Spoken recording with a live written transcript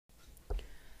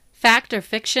Fact or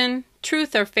fiction,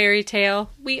 truth or fairy tale,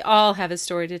 we all have a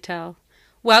story to tell.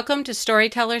 Welcome to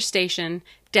Storyteller Station,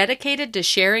 dedicated to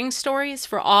sharing stories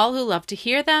for all who love to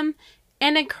hear them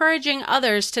and encouraging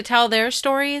others to tell their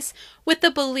stories with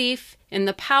the belief in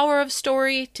the power of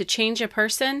story to change a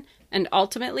person and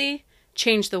ultimately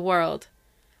change the world.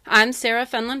 I'm Sarah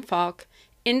Fenlon Falk,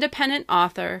 independent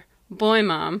author, boy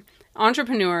mom,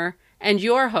 entrepreneur, and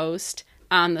your host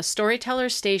on the Storyteller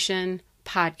Station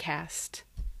podcast.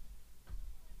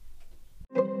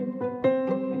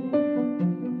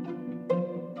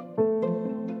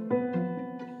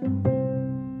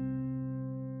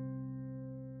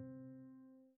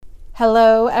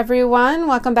 Hello everyone,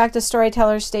 welcome back to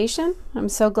Storyteller Station. I'm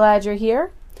so glad you're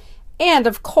here. And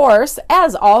of course,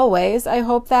 as always, I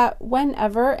hope that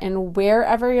whenever and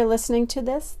wherever you're listening to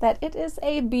this, that it is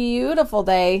a beautiful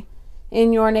day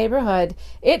in your neighborhood.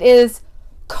 It is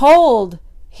cold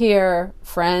here,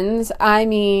 friends. I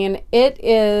mean, it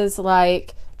is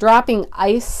like dropping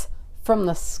ice from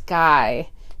the sky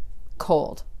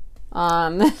cold.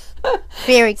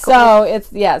 Very cold. So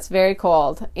it's very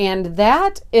cold. And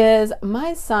that is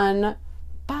my son,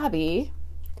 Bobby,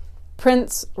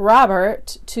 Prince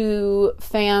Robert, to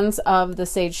fans of the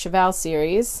Sage Chevelle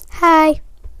series. Hi.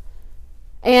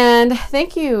 And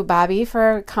thank you, Bobby,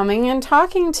 for coming and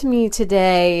talking to me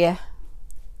today.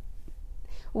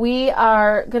 We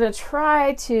are going to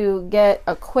try to get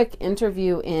a quick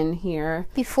interview in here.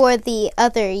 Before the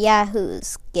other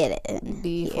yahoos get in.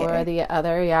 Before the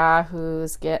other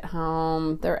yahoos get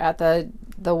home. They're at the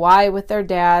Y with their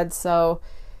dad, so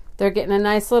they're getting a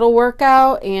nice little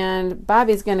workout, and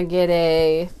Bobby's going to get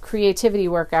a creativity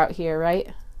workout here,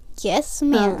 right? Yes,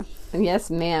 ma'am. Yes,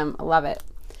 ma'am. I love it.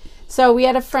 So we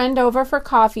had a friend over for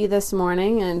coffee this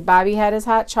morning, and Bobby had his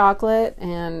hot chocolate,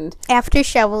 and After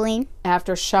shoveling.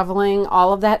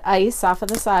 all of that ice off of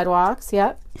the sidewalks,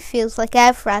 yep. Feels like I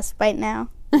have frostbite now.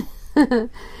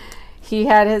 He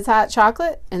had his hot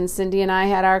chocolate, and Cindy and I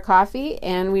had our coffee,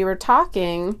 and we were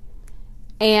talking,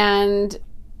 and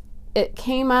it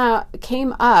came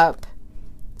up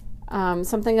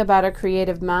something about a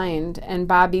creative mind, and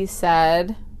Bobby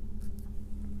said,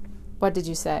 what did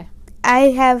you say?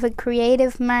 I have a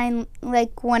creative mind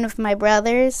like one of my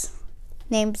brothers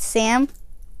named Sam.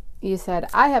 You said,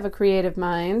 I have a creative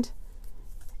mind.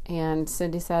 And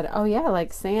Cindy said, oh yeah,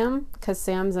 like Sam, because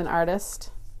Sam's an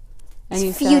artist. And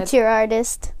you Future said,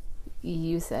 artist.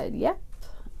 You said, yep,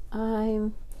 I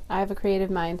have a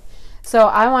creative mind. So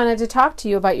I wanted to talk to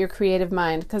you about your creative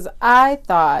mind because I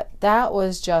thought that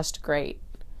was just great.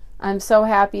 I'm so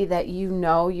happy that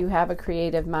you have a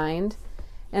creative mind.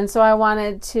 And so I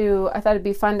thought it'd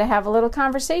be fun to have a little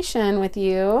conversation with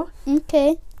you.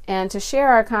 Okay. And to share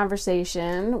our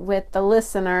conversation with the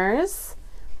listeners.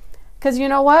 Because you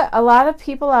know what? A lot of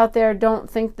people out there don't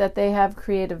think that they have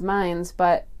creative minds,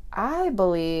 but I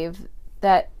believe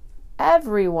that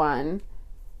everyone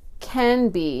can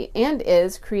be and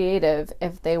is creative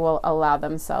if they will allow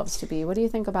themselves to be. What do you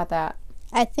think about that?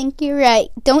 I think you're right.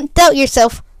 Don't doubt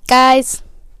yourself, guys.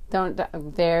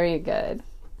 Very good.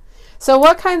 So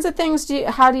what kinds of things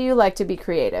how do you like to be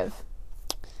creative?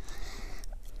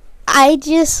 I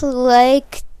just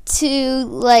like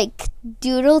to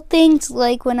doodle things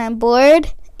when I'm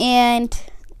bored, and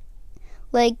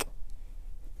I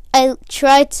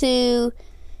try to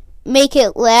make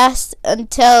it last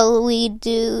until we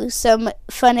do some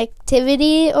fun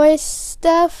activity or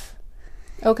stuff.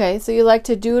 Okay, so you like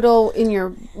to doodle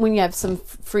when you have some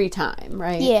free time,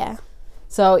 right? Yeah.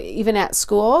 So even at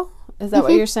school? Is that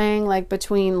what you're saying? Like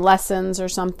between lessons or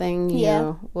something,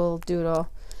 you will doodle.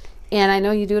 And I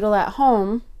know you doodle at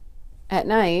home at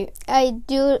night.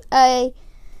 I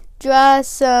draw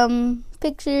some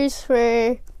pictures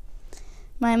for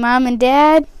my mom and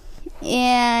dad,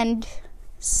 and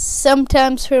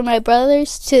sometimes for my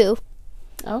brothers too.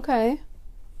 Okay.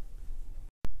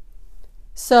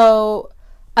 So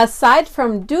aside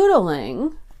from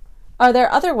doodling, are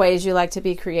there other ways you like to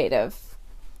be creative?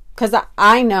 Because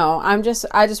I know, I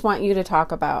just want you to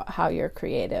talk about how you're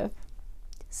creative.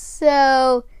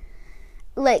 So,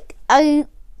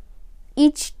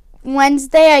 each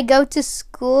Wednesday I go to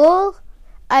school.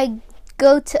 I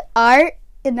go to art,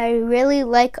 and I really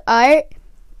like art.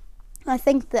 I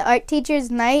think the art teacher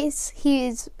is nice.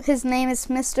 His name is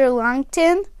Mr.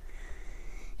 Longton.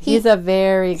 He's a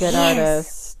very good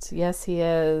artist. Yes, he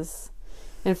is.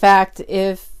 In fact,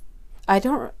 I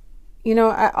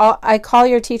call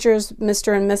your teachers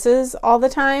Mr. and Mrs. all the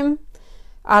time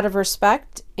out of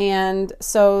respect. And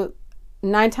so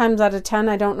 9 times out of 10,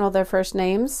 I don't know their first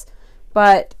names.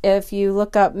 But if you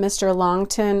look up Mr.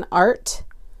 Longton Art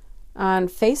on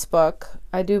Facebook,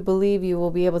 I do believe you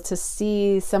will be able to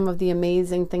see some of the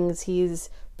amazing things he's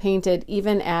painted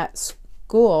even at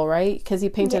school, right? Because he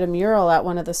painted a mural at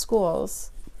one of the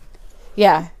schools.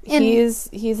 Yeah, And-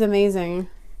 he's amazing.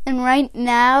 And right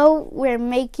now, we're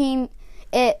making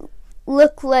it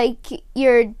look like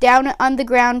you're down on the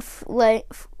ground,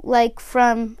 like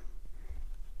from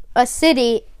a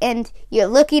city, and you're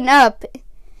looking up,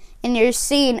 and you're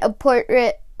seeing a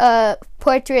portrait of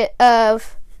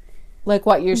Like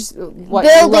what you look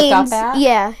buildings. up at?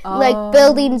 Yeah, like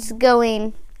buildings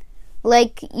going.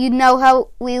 Like, you know how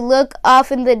we look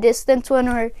off in the distance when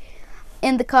we're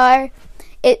in the car?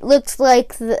 It looks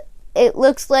like the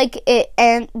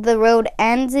road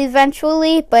ends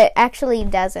eventually, but it actually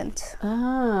doesn't.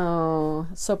 Oh,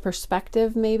 so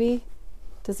perspective maybe?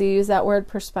 Does he use that word,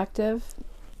 perspective?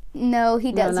 No,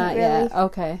 he doesn't No, not really. yet.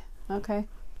 Okay.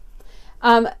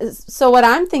 So what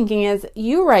I'm thinking is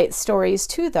you write stories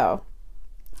too, though.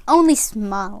 Only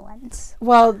small ones.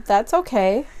 Well, that's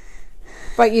okay.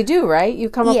 But you do, right? You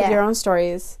come up with Yeah. your own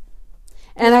stories.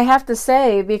 And I have to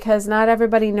say, because not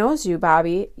everybody knows you,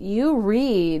 Bobby, you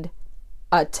read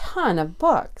a ton of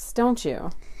books, don't you?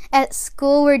 At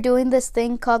school, we're doing this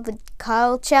thing called the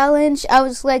Kyle Challenge. I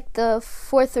was like the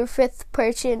 4th or 5th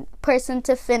person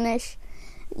to finish.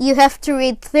 You have to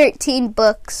read 13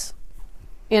 books.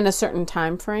 In a certain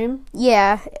time frame?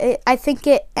 Yeah, I think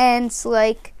it ends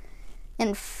like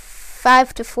in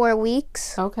 5 to 4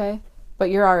 weeks. Okay. But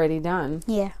you're already done.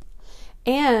 Yeah.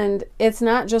 And it's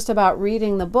not just about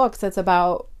reading the books, it's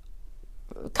about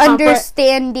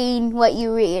Understanding what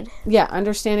you read. Yeah,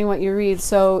 understanding what you read.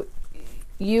 So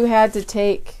you had to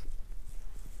take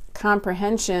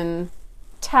comprehension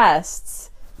tests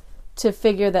to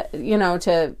figure that,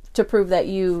 to prove that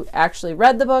you actually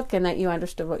read the book and that you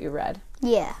understood what you read.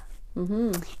 Yeah.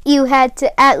 Mm-hmm. You had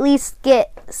to at least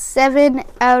get 7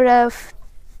 out of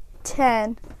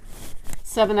 10.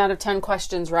 7 out of 10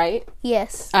 questions, right?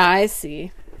 Yes. I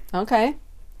see. Okay.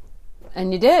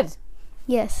 And you did.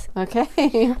 Yes.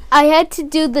 Okay. I had to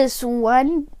do this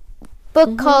one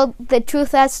book called The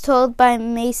Truth as Told by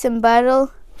Mason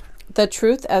Buttle. The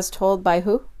Truth as Told by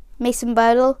who? Mason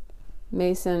Buttle.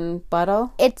 Mason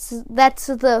Buttle? That's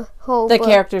the whole The book.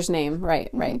 character's name. Right.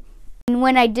 And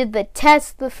when I did the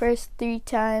test the first 3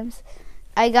 times,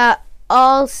 I got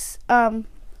all 4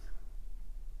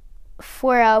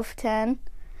 out of 10.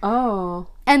 Oh.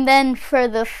 And then for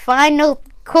the final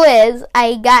quiz,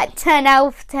 I got 10 out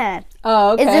of 10.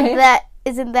 Oh, okay.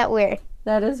 Isn't that weird?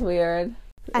 That is weird.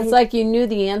 It's like you knew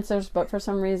the answers, but for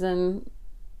some reason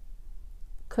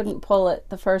couldn't pull it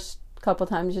the first couple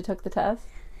times you took the test.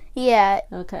 Yeah.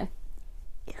 Okay.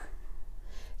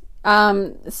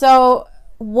 So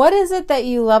what is it that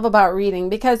you love about reading?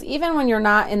 Because even when you're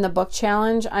not in the book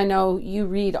challenge, I know you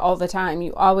read all the time.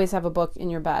 You always have a book in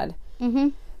your bed. Mm-hmm.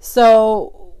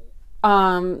 So,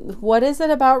 what is it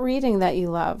about reading that you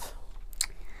love?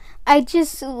 I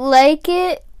just like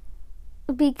it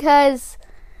because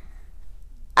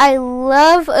I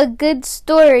love a good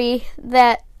story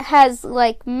that has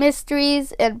like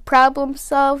mysteries and problem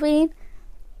solving.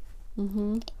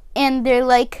 Mm-hmm. And they're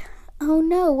like, oh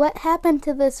no, what happened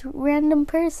to this random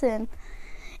person?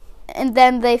 And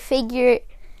then they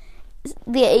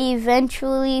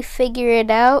eventually figure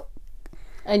it out.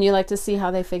 And you like to see how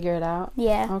they figure it out?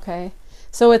 Yeah. Okay.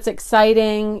 So it's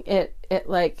exciting. It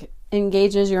like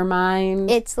engages your mind.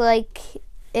 It's like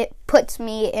it puts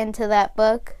me into that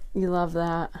book. You love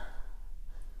that.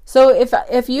 So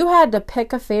if you had to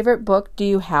pick a favorite book, do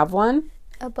you have one?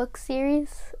 A book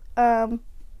series.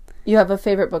 You have a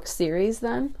favorite book series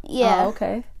then? Yeah. Oh,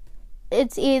 okay.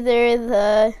 It's either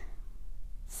the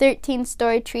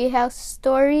 13-story treehouse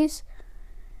stories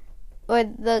or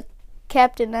the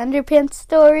Captain Underpants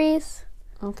stories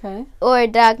Okay. or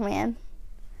Dogman.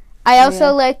 I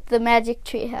also like the Magic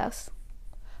Treehouse.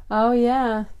 Oh,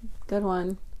 yeah. Good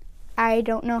one. I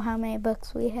don't know how many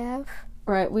books we have.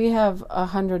 Right. We have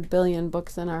 100 billion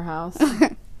books in our house.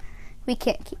 We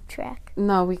can't keep track.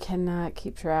 No, we cannot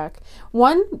keep track.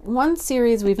 One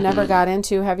series we've never got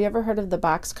into. Have you ever heard of the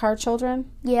Boxcar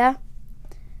Children? Yeah.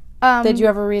 Did you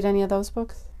ever read any of those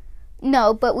books?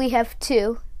 No, but we have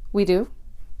 2. We do?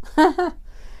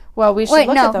 Well, we should Wait,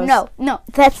 look at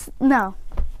those. No.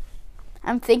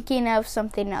 I'm thinking of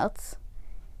something else.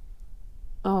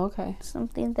 Oh, okay.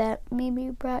 Something that maybe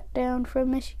brought down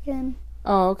from Michigan.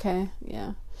 Oh, okay.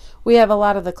 Yeah. We have a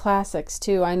lot of the classics,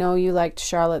 too. I know you liked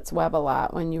Charlotte's Web a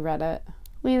lot when you read it.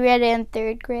 We read it in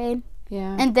 3rd grade.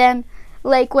 Yeah. And then,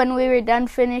 like, when we were done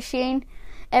finishing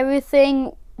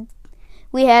everything,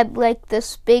 we had, like,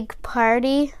 this big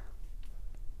party.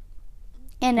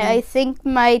 And I think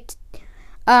my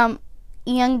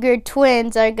younger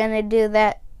twins are going to do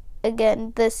that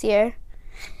again this year.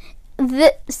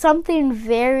 Something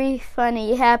very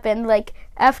funny happened. Like,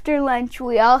 after lunch,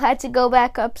 we all had to go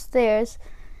back upstairs.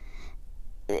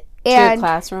 To your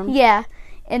classroom? Yeah.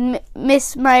 And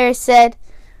Miss Meyer said,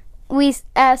 we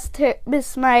asked her,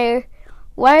 Miss Meyer,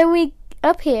 why are we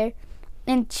up here?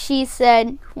 And she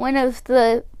said, one of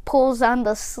the poles on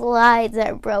the slides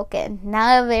are broken.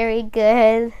 Not a very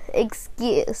good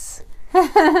excuse.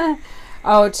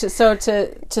 Oh, to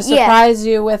surprise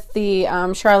you with the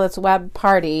Charlotte's Web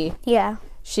party. Yeah.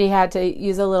 She had to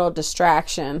use a little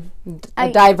distraction,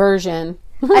 a diversion.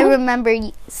 I remember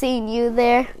seeing you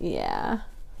there. Yeah,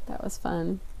 that was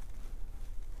fun.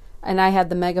 And I had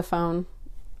the megaphone.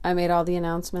 I made all the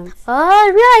announcements.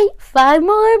 All right, 5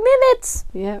 more minutes.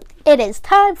 Yep. It is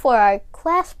time for our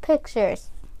class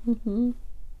pictures. Mm-hmm.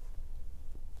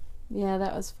 Yeah,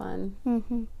 that was fun.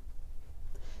 Mm-hmm.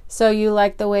 So you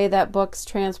like the way that books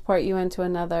transport you into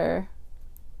another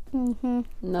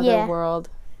world.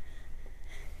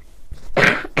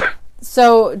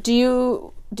 So do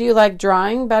you like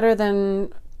drawing better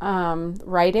than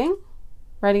writing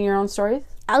your own stories?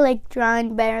 I like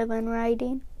drawing better than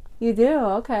writing. You do?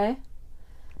 Okay.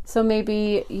 So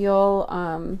maybe you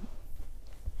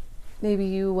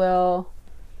will,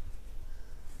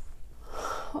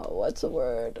 what's the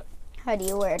word? How do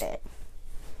you word it?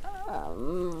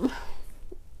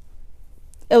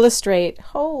 Illustrate.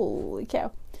 Holy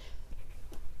cow.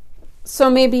 So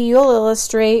maybe you'll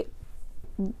illustrate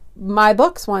my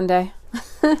books one day.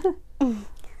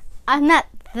 I'm not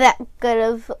that good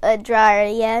of a drawer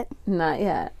yet. Not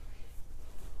yet.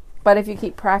 But if you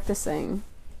keep practicing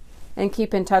and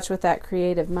keep in touch with that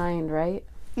creative mind, right?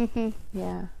 Mm-hmm.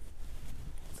 Yeah.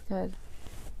 It's good.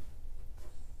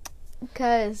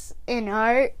 Because in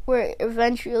art,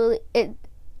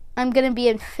 I'm going to be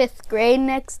in 5th grade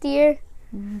next year.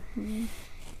 Mm-hmm.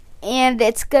 And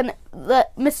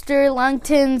Mr.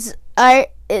 Longton's art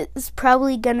is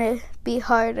probably going to be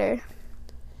harder.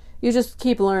 You just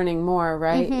keep learning more,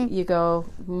 right? Mm-hmm. You go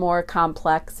more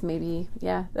complex, maybe.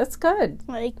 Yeah, that's good.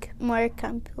 Like, more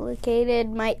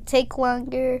complicated, might take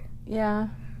longer. Yeah.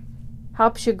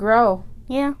 Helps you grow.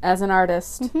 Yeah. As an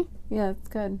artist. Mm-hmm. Yeah, that's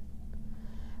good.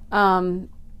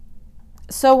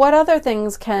 So what other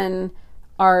things can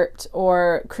art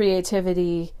or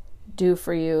creativity do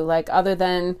for you? Like, other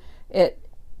than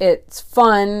it's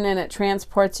fun and it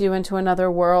transports you into another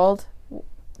world,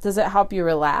 does it help you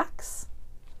relax?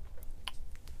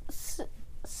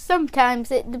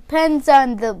 Sometimes. It depends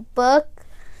on the book.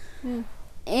 Yeah.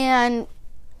 And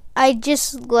I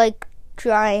just like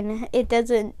drawing. It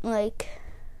doesn't like...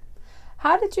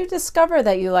 How did you discover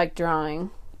that you like drawing?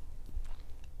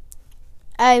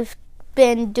 I've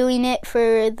been doing it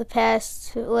for the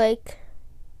past 5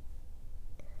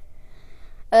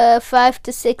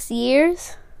 to 6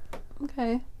 years.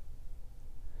 Okay.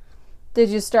 Did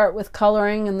you start with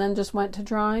coloring and then just went to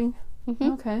drawing?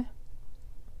 Mm-hmm. Okay.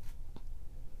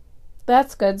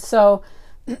 That's good. So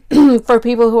for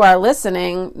people who are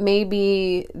listening,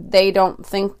 maybe they don't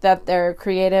think that they're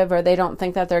creative or they don't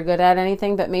think that they're good at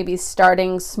anything, but maybe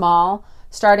starting small,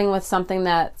 starting with something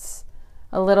that's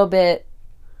a little bit,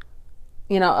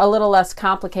 a little less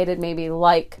complicated, maybe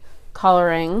like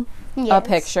coloring a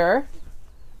picture,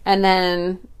 and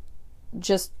then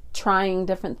just trying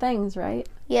different things, right?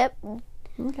 Yep.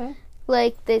 Okay.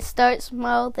 Like, they start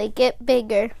small, they get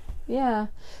bigger. Yeah.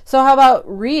 So how about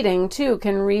reading, too?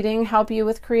 Can reading help you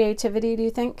with creativity, do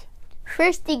you think?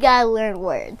 First, you gotta learn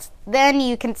words. Then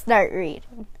you can start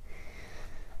reading.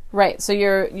 Right. So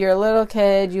you're a little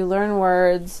kid, you learn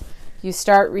words, you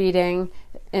start reading,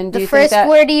 and do you think that... The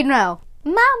first word you know,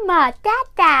 Mama,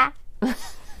 Dada.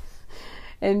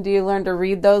 And do you learn to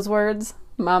read those words?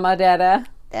 Mama, Dada?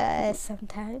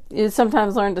 Sometimes. You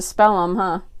sometimes learn to spell them,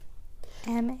 huh?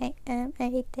 M-A-M-A-D-A-D-A.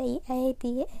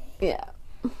 Yeah.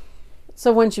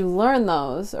 So once you learn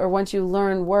those, or once you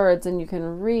learn words and you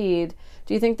can read,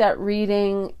 do you think that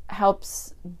reading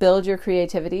helps build your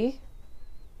creativity?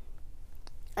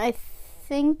 I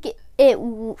think it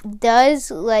does.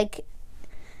 Like,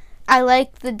 I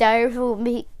like the Diary of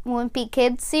a Wimpy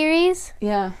Kid series.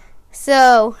 Yeah.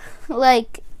 So,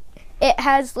 like, it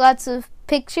has lots of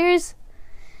pictures,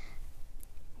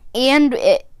 and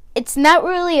it's not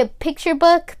really a picture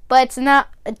book, but it's not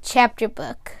a chapter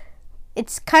book.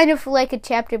 It's kind of like a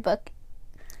chapter book.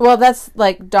 Well, that's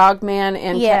like Dogman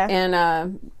and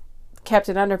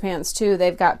Captain Underpants too.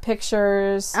 They've got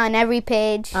pictures on every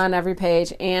page.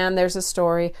 And there's a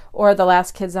story. Or The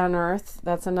Last Kids on Earth.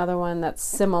 That's another one that's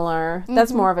similar. Mm-hmm.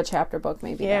 That's more of a chapter book,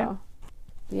 maybe. Yeah. Though.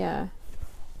 Yeah.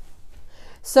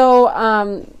 So,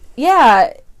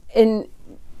 in,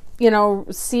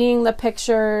 seeing the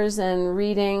pictures and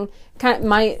reading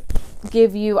might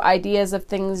give you ideas of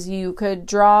things you could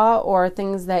draw or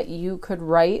things that you could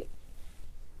write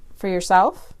for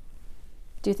yourself.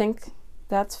 Do you think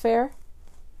that's fair?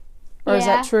 Or is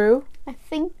that true? I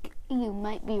think you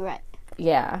might be right.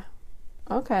 Yeah.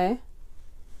 Okay.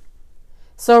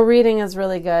 So reading is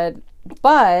really good,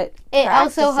 but it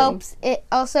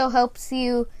also helps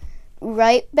you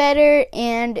write better,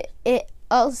 and it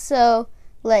also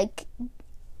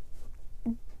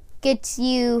gets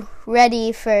you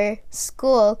ready for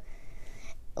school,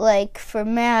 for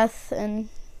math and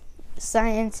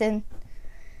science and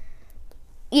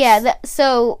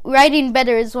so writing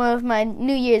better is one of my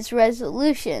New Year's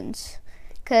resolutions,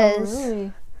 because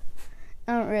really?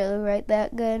 I don't really write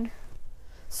that good.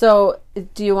 So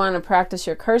do you want to practice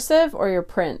your cursive or your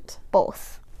print?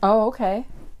 Both. Oh, okay.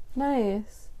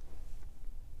 Nice.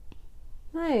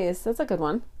 That's a good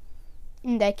one.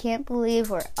 And I can't believe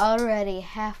we're already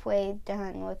halfway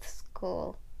done with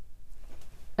school.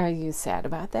 Are you sad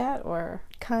about that, or?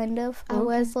 Kind of. Okay. I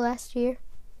was last year.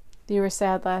 You were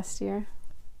sad last year?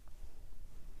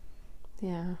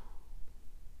 Yeah.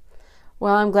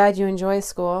 Well, I'm glad you enjoy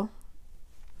school.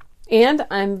 And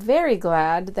I'm very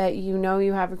glad that you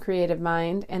have a creative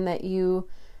mind and that you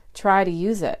try to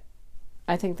use it.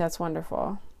 I think that's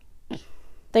wonderful.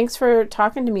 Thanks for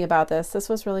talking to me about this. This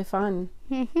was really fun.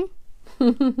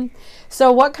 Mm-hmm.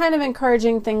 So what kind of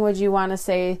encouraging thing would you want to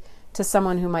say to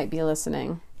someone who might be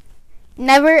listening?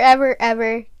 Never, ever,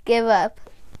 ever give up.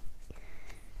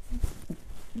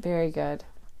 Very good.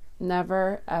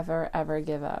 Never, ever, ever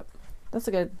give up. That's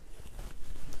a good...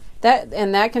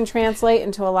 That can translate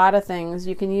into a lot of things.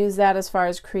 You can use that as far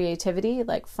as creativity,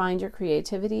 find your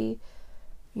creativity,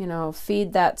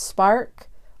 feed that spark.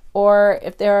 Or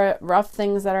if there are rough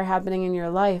things that are happening in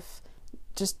your life,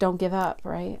 just don't give up,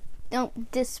 right?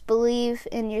 Don't disbelieve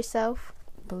in yourself.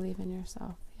 Believe in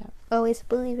yourself, yep. Always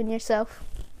believe in yourself.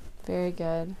 Very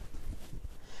good.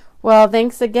 Well,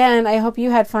 thanks again. I hope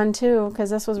you had fun too, because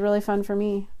this was really fun for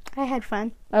me. I had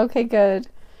fun. Okay, good.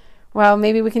 Well,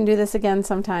 maybe we can do this again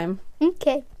sometime.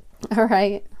 Okay. All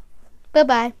right.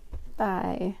 Bye-bye.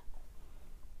 Bye.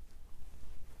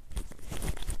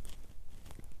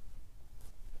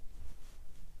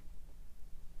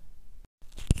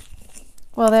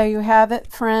 Well, there you have it,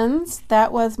 friends.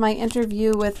 That was my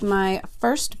interview with my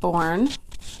firstborn,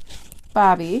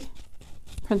 Bobby,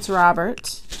 Prince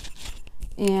Robert.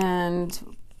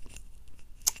 And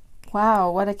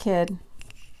wow, what a kid.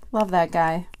 Love that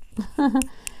guy.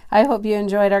 I hope you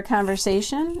enjoyed our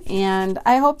conversation, and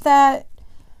I hope that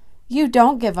you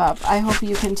don't give up. I hope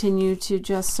you continue to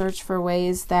just search for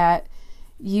ways that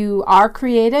you are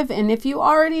creative, and if you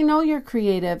already know you're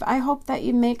creative, I hope that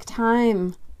you make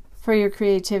time for your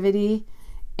creativity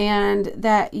and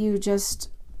that you just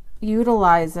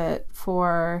utilize it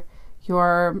for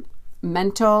your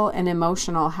mental and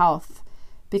emotional health,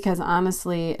 because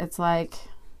honestly, it's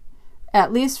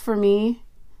at least for me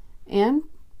and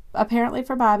apparently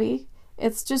for Bobby,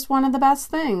 it's just one of the best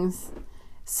things.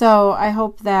 So I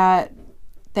hope that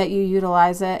you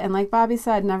utilize it, and like Bobby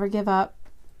said, never give up.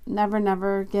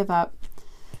 Never give up.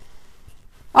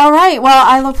 All right, well,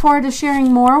 I look forward to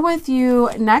sharing more with you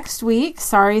next week.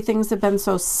 Sorry things have been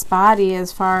so spotty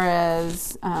as far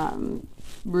as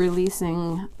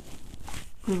releasing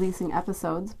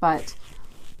episodes, but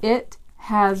it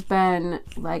has been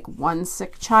like one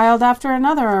sick child after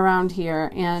another around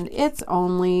here, and it's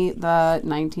only the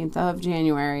 19th of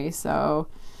January, so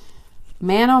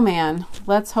man, oh man,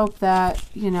 let's hope that,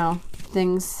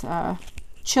 things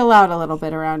chill out a little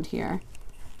bit around here.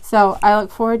 So I look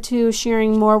forward to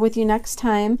sharing more with you next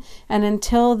time, and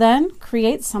until then,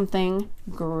 create something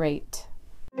great.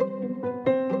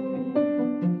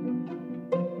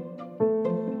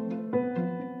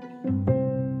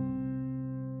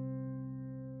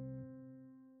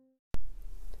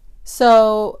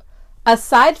 So,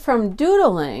 aside from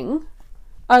doodling,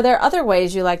 are there other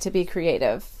ways you like to be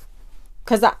creative?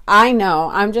 Because I know,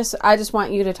 I just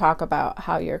want you to talk about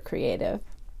how you're creative.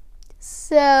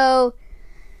 So,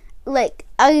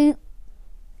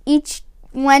 each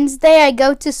Wednesday I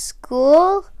go to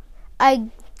school.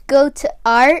 I go to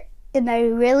art, and I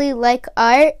really like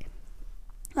art.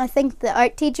 I think the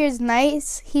art teacher is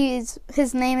nice.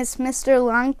 His name is Mr.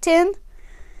 Longton.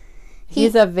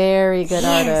 He's a very good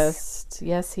artist.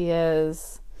 Yes, he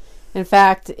is. In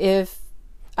fact, if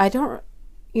I don't,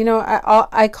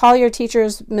 I call your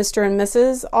teachers Mr. and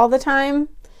Mrs. all the time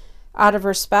out of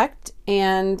respect.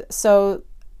 And so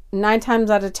 9 times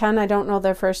out of 10, I don't know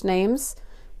their first names.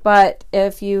 But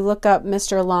if you look up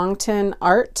Mr. Longton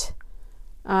Art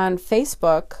on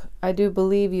Facebook, I do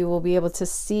believe you will be able to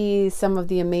see some of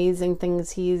the amazing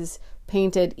things he's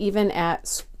painted even at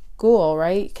school,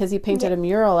 right? Because he painted a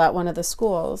mural at one of the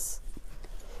schools.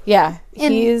 Yeah,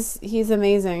 And- he's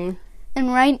amazing.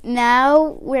 And right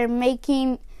now, we're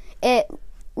making it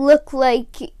look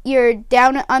like you're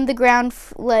down on the ground,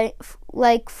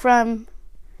 like from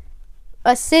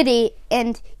a city,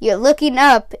 and you're looking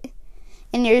up,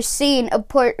 and you're seeing a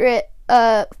portrait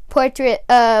of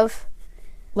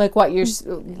Like what you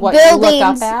look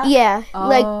buildings. up at? Yeah, Oh.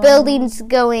 like buildings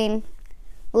going.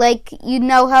 Like, you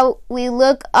know how we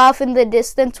look off in the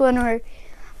distance when we're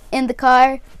in the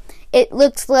car? It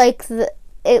looks like the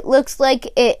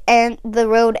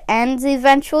road ends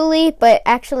eventually, but it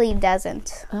actually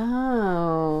doesn't.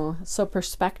 Oh, so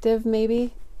perspective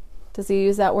maybe? Does he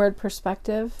use that word,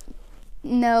 perspective?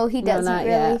 No, he doesn't No, not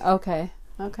really. yet. Okay.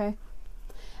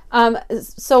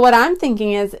 So what I'm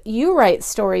thinking is you write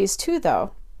stories too,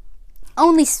 though.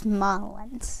 Only small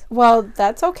ones. Well,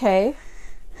 that's okay.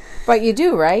 But you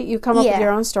do, right? You come up with Yeah.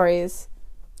 your own stories.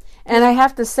 And I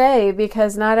have to say,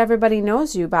 because not everybody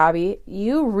knows you, Bobby,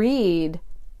 you read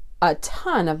a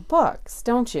ton of books,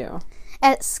 don't you?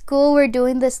 At school, we're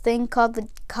doing this thing called the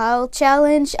Kyle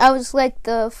Challenge. I was like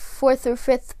the 4th or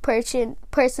 5th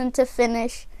person to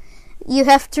finish. You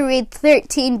have to read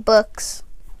 13 books.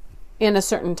 In a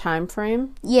certain time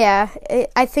frame? Yeah,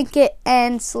 I think it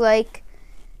ends like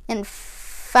in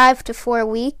 5 to 4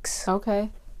 weeks. Okay.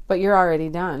 But you're already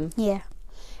done. Yeah.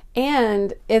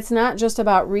 And it's not just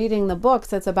about reading the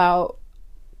books, it's about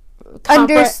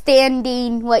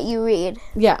Understanding what you read.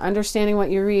 Yeah, understanding what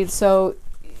you read. So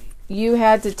you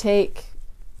had to take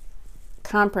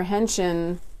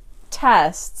comprehension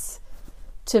tests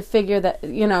to figure that,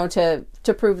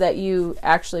 to prove that you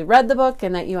actually read the book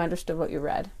and that you understood what you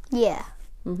read. Yeah.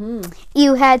 Mm-hmm.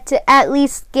 You had to at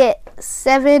least get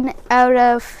 7 out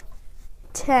of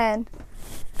 10.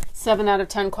 7 out of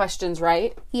 10 questions,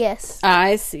 right? Yes.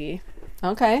 I see.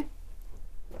 Okay.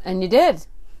 And you did.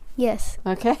 Yes.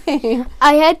 Okay.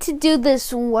 I had to do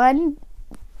this one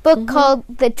book called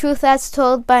The Truth as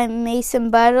Told by Mason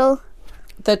Buttle.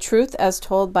 The Truth as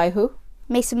Told by who?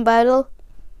 Mason Buttle.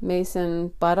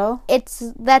 Mason Buttle? That's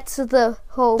the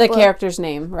whole The book. character's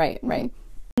name. Right.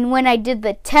 And when I did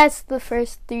the test the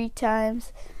first 3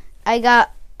 times, I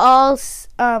got all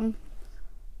 4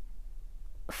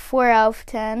 out of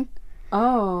 10.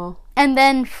 Oh. And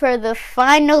then for the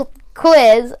final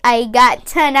quiz, I got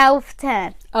 10 out of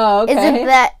 10. Oh, okay.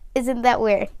 Isn't that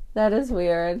weird? That is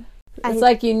weird. It's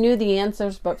like you knew the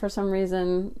answers, but for some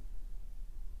reason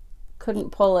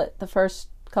couldn't pull it the first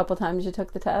couple times you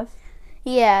took the test.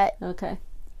 Yeah. Okay.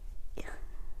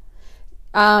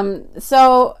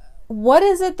 So what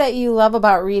is it that you love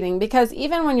about reading? Because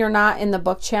even when you're not in the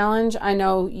book challenge, I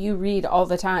know you read all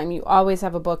the time. You always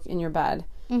have a book in your bed.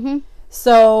 Mm-hmm.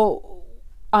 So,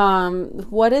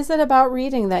 what is it about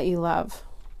reading that you love?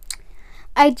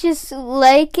 I just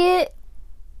like it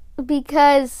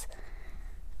because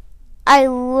I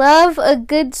love a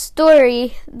good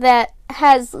story that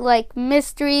has like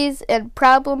mysteries and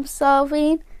problem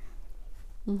solving.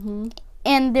 Mm-hmm.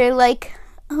 And they're like,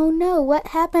 oh no, what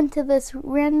happened to this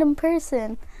random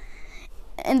person?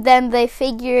 And then they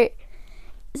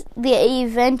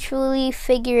eventually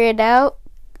figure it out.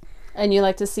 And you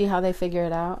like to see how they figure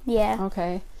it out? Yeah.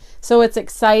 Okay. So it's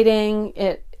exciting.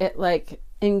 It like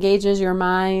engages your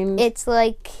mind. It's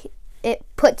like it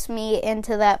puts me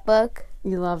into that book.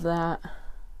 You love that.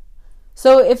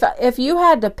 So if you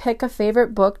had to pick a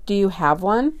favorite book, do you have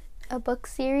one? A book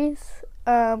series.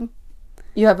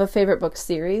 You have a favorite book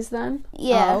series then?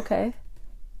 Yeah. Oh, okay.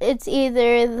 It's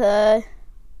either the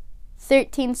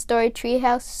 13-story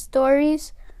treehouse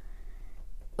stories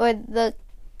or the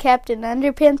Captain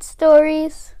Underpants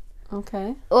stories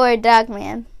Okay. or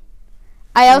Dogman.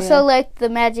 I also like the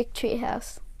Magic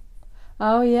Treehouse.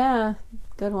 Oh, yeah.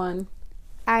 Good one.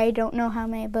 I don't know how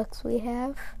many books we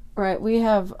have. Right. We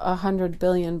have 100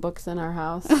 billion books in our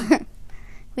house.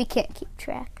 We can't keep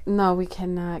track. No, we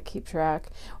cannot keep track.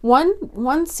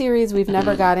 One series we've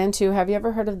never got into. Have you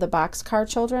ever heard of the Boxcar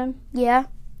Children? Yeah.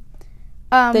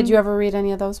 Did you ever read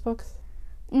any of those books?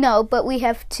 No, but we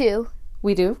have 2.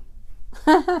 We do?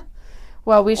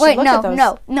 Well, we should Wait, look at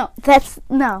those.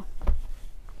 No.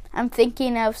 I'm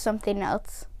thinking of something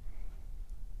else.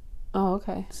 Oh,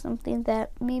 okay. Something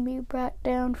that maybe brought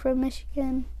down from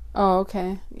Michigan. Oh,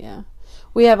 okay. Yeah.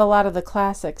 We have a lot of the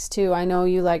classics, too. I know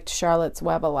you liked Charlotte's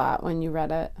Web a lot when you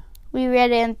read it. We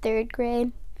read it in 3rd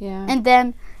grade. Yeah. And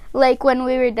then, like, when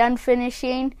we were done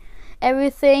finishing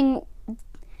everything,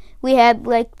 we had,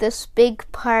 like, this big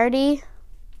party.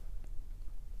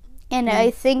 And I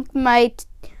think my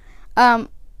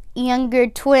younger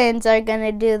twins are going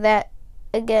to do that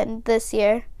again this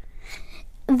year.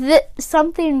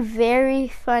 Something very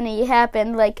funny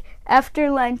happened. Like, after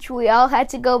lunch, we all had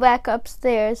to go back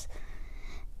upstairs.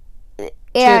 To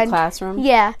your classroom?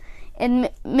 Yeah. And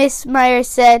Miss Meyer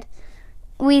said,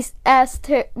 we asked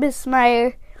her, Miss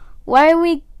Meyer, why are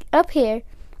we up here?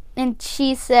 And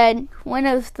she said, one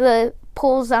of the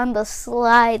poles on the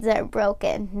slides are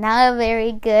broken. Not a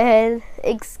very good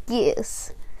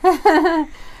excuse.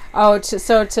 Oh, to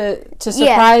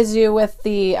surprise you with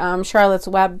the Charlotte's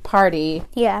Web party.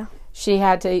 Yeah. She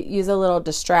had to use a little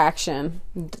distraction,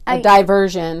 a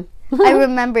diversion. I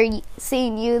remember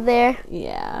seeing you there.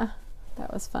 Yeah,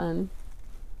 that was fun.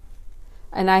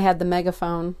 And I had the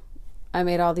megaphone. I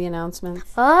made all the announcements.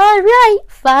 All right,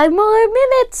 5 more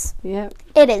minutes. Yep.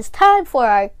 It is time for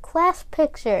our class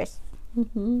pictures.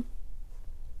 Mm-hmm.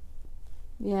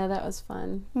 Yeah, that was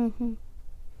fun. Mm-hmm.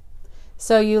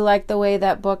 So you like the way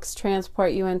that books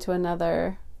transport you into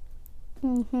another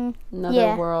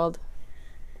world.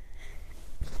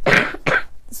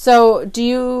 So do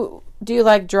you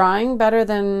like drawing better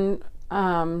than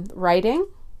writing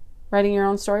your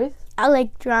own stories? I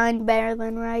like drawing better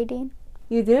than writing.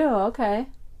 You do? Okay.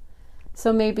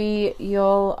 So maybe you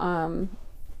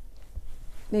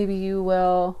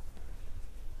will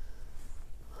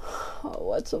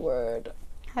what's the word?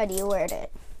 How do you word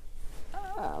it?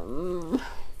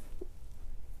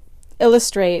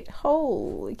 Illustrate.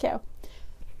 Holy cow.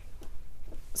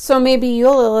 So maybe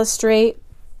you'll illustrate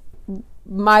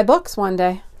my books one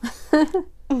day.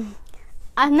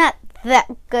 I'm not that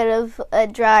good of a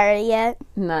drawer yet.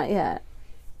 Not yet.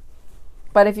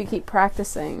 But if you keep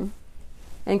practicing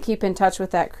and keep in touch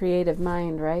with that creative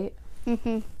mind, right?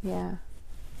 Mm-hmm. Yeah.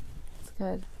 It's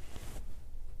good.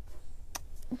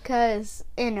 Because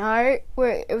in art,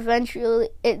 I'm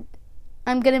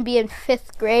going to be in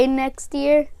 5th grade next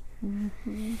year.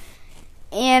 Mm-hmm.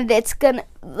 And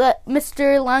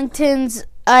Mr. Longton's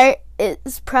art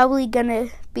is probably going to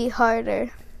be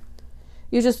harder.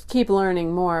 You just keep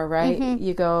learning more, right? Mm-hmm.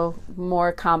 You go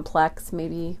more complex,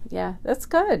 maybe. Yeah, that's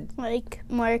good. Like,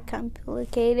 more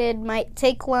complicated, might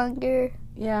take longer.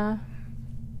 Yeah.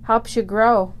 Helps you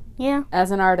grow. Yeah.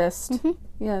 As an artist.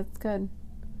 Mm-hmm. Yeah, that's good.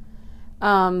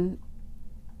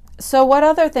 So what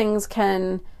other things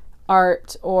can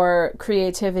art or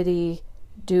creativity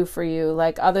do for you?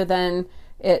 Like, other than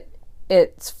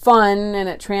it's fun and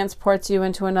it transports you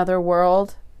into another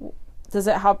world, does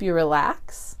it help you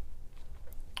relax?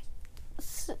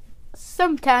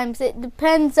 Sometimes. It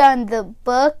depends on the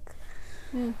book.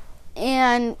 Yeah.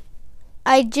 And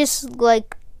I just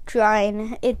like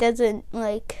drawing. It doesn't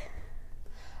like...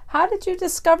 How did you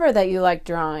discover that you like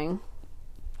drawing?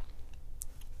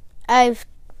 I've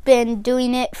been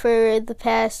doing it for the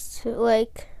past 5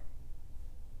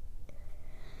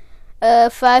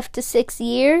 to 6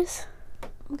 years.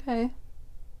 Okay.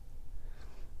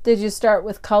 Did you start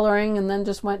with coloring and then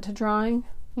just went to drawing?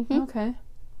 Mm-hmm. Okay.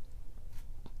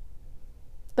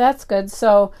 That's good.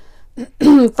 So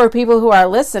for people who are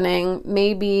listening,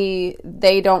 maybe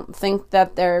they don't think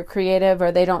that they're creative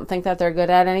or they don't think that they're good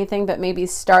at anything, but maybe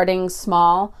starting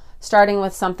small, starting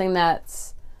with something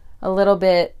that's a little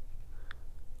bit,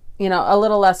 a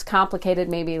little less complicated,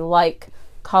 maybe like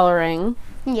coloring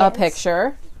a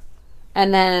picture,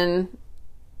 and then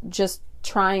just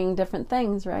trying different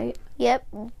things, right? Yep.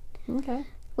 Okay.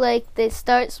 Like, they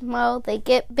start small, they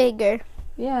get bigger.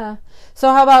 Yeah.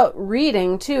 So how about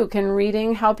reading, too? Can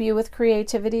reading help you with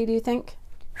creativity, do you think?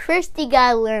 First, you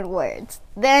gotta learn words.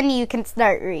 Then you can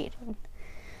start reading.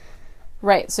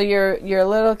 Right. So you're a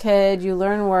little kid, you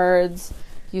learn words,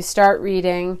 you start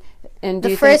reading, and do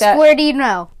you think that... The first word you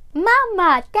know,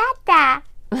 Mama, Dada.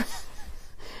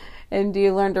 And do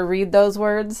you learn to read those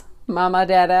words? Mama,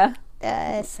 Dada?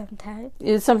 Sometimes.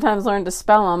 You sometimes learn to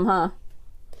spell them, huh?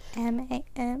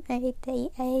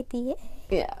 M-A-M-A-D-A-D-A.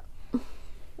 Yeah.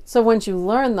 So once you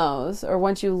learn those, or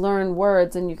once you learn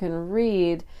words and you can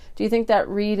read, do you think that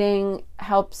reading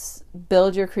helps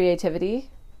build your creativity?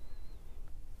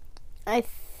 I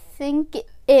think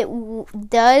it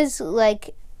does.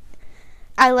 Like,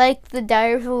 I like the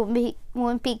Diary of a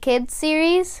Wimpy Kid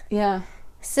series. Yeah.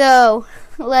 So,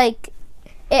 like,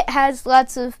 it has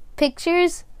lots of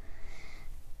pictures,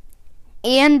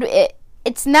 and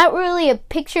it's not really a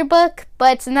picture book,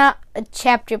 but it's not a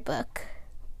chapter book.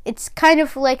 It's kind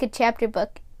of like a chapter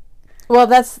book. Well,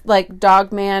 that's like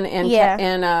Dogman and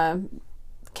Yeah.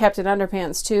 Captain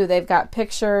Underpants too. They've got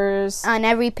pictures on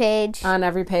every page. And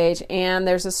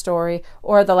there's a story.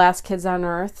 Or The Last Kids on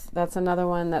Earth. That's another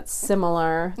one that's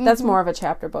similar. Mm-hmm. That's more of a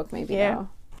chapter book, maybe. Yeah. Though.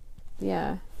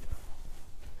 Yeah.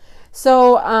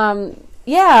 So,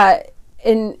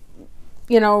 in,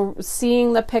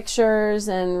 seeing the pictures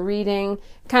and reading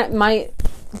might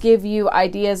give you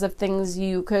ideas of things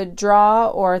you could draw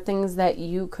or things that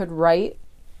you could write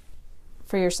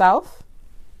for yourself.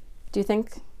 Do you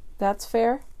think that's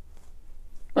fair?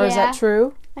 Or is that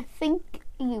true? I think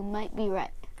you might be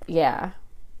right. Yeah.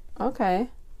 Okay.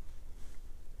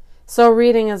 So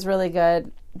reading is really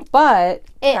good, but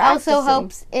it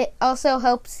also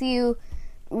helps you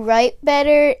write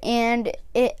better, and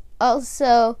it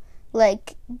also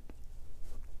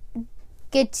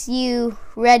gets you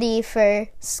ready for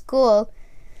school,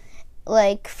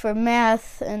 for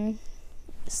math and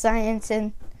science.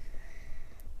 And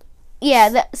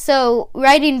so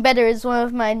writing better is one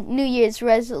of my New Year's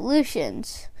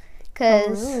resolutions,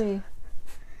 because I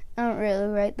don't really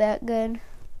write that good.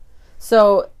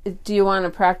 So do you want to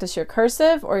practice your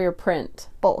cursive or your print?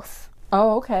 Both.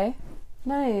 Oh, okay.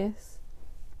 Nice.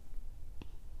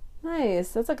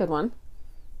 That's a good one.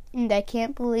 And I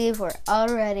can't believe we're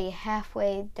already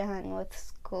halfway done with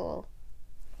school.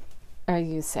 Are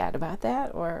you sad about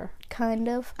that, or? Kind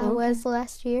of. Okay. I was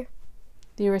last year.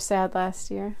 You were sad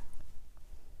last year?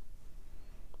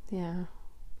 Yeah.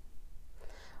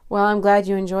 Well, I'm glad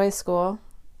you enjoy school.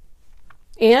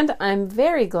 And I'm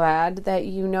very glad that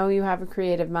you have a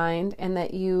creative mind and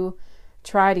that you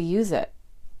try to use it.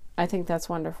 I think that's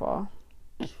wonderful.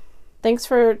 Thanks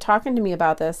for talking to me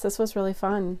about this. This was really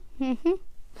fun.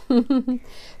 Mm-hmm.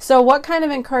 So what kind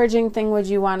of encouraging thing would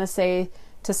you want to say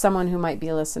to someone who might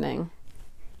be listening?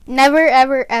 Never,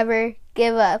 ever, ever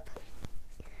give up.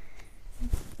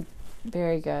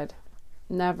 Very good.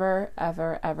 Never,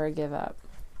 ever, ever give up.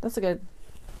 That's a good...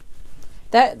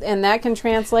 That can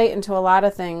translate into a lot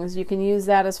of things. You can use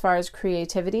that as far as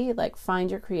creativity, find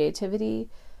your creativity,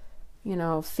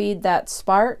 feed that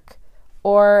spark.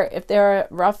 Or if there are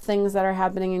rough things that are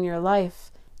happening in your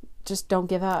life, just don't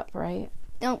give up, right?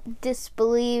 Don't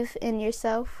disbelieve in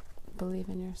yourself. Believe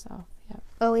in yourself, yep.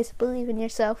 Always believe in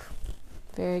yourself.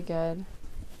 Very good.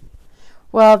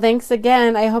 Well, thanks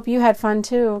again. I hope you had fun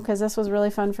too, because this was really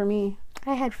fun for me.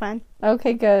 I had fun.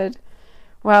 Okay, good.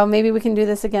 Well, maybe we can do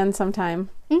this again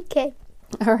sometime. Okay.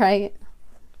 All right.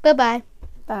 Bye-bye.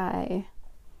 Bye.